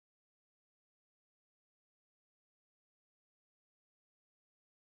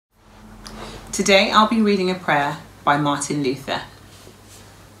Today I'll be reading a prayer by Martin Luther.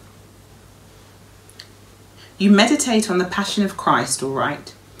 You meditate on the Passion of Christ, all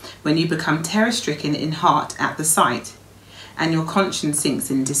right, when you become terror-stricken in heart at the sight, and your conscience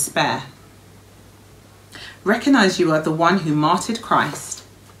sinks in despair. Recognize you are the one who martyred Christ,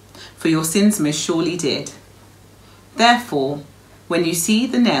 for your sins most surely did. Therefore, when you see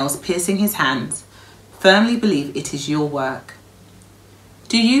the nails piercing his hands, firmly believe it is your work.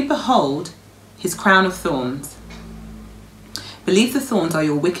 Do you behold his crown of thorns? Believe the thorns are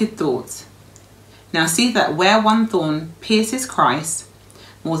your wicked thoughts. Now see that where one thorn pierces Christ,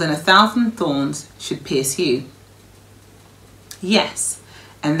 more than 1,000 thorns should pierce you. Yes,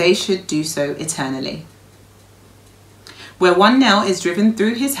 and they should do so eternally. Where one nail is driven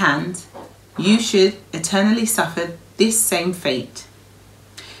through his hand, you should eternally suffer this same fate.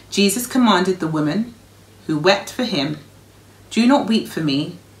 Jesus commanded the woman who wept for him, "Do not weep for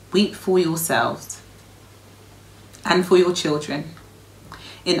me, weep for yourselves and for your children."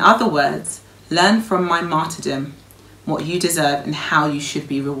 In other words, learn from my martyrdom what you deserve and how you should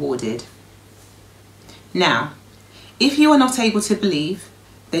be rewarded. Now, if you are not able to believe,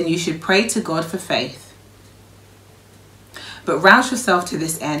 then you should pray to God for faith. But rouse yourself to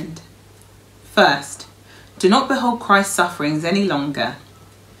this end. First, do not behold Christ's sufferings any longer,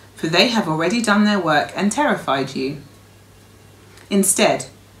 for they have already done their work and terrified you. Instead,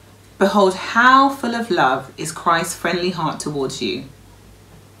 behold how full of love is Christ's friendly heart towards you.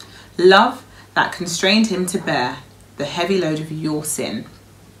 Love that constrained him to bear the heavy load of your sin.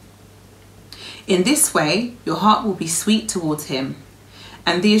 In this way, your heart will be sweet towards him,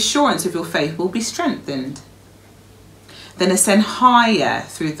 and the assurance of your faith will be strengthened. Then ascend higher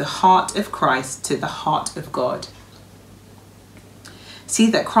through the heart of Christ to the heart of God.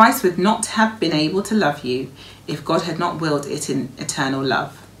 See that Christ would not have been able to love you if God had not willed it in eternal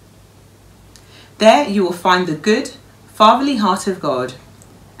love. There you will find the good, fatherly heart of God,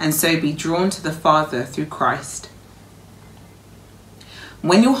 and so be drawn to the Father through Christ.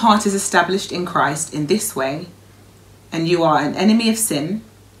 When your heart is established in Christ in this way, and you are an enemy of sin,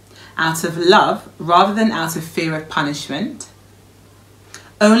 out of love rather than out of fear of punishment,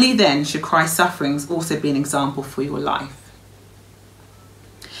 only then should Christ's sufferings also be an example for your life.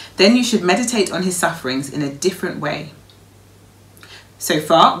 Then you should meditate on his sufferings in a different way. So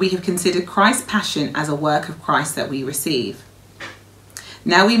far, we have considered Christ's passion as a work of Christ that we receive.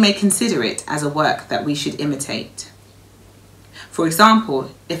 Now we may consider it as a work that we should imitate. For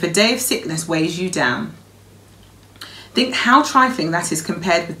example, if a day of sickness weighs you down, think how trifling that is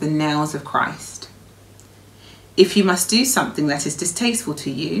compared with the nails of Christ. If you must do something that is distasteful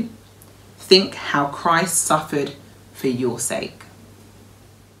to you, think how Christ suffered for your sake.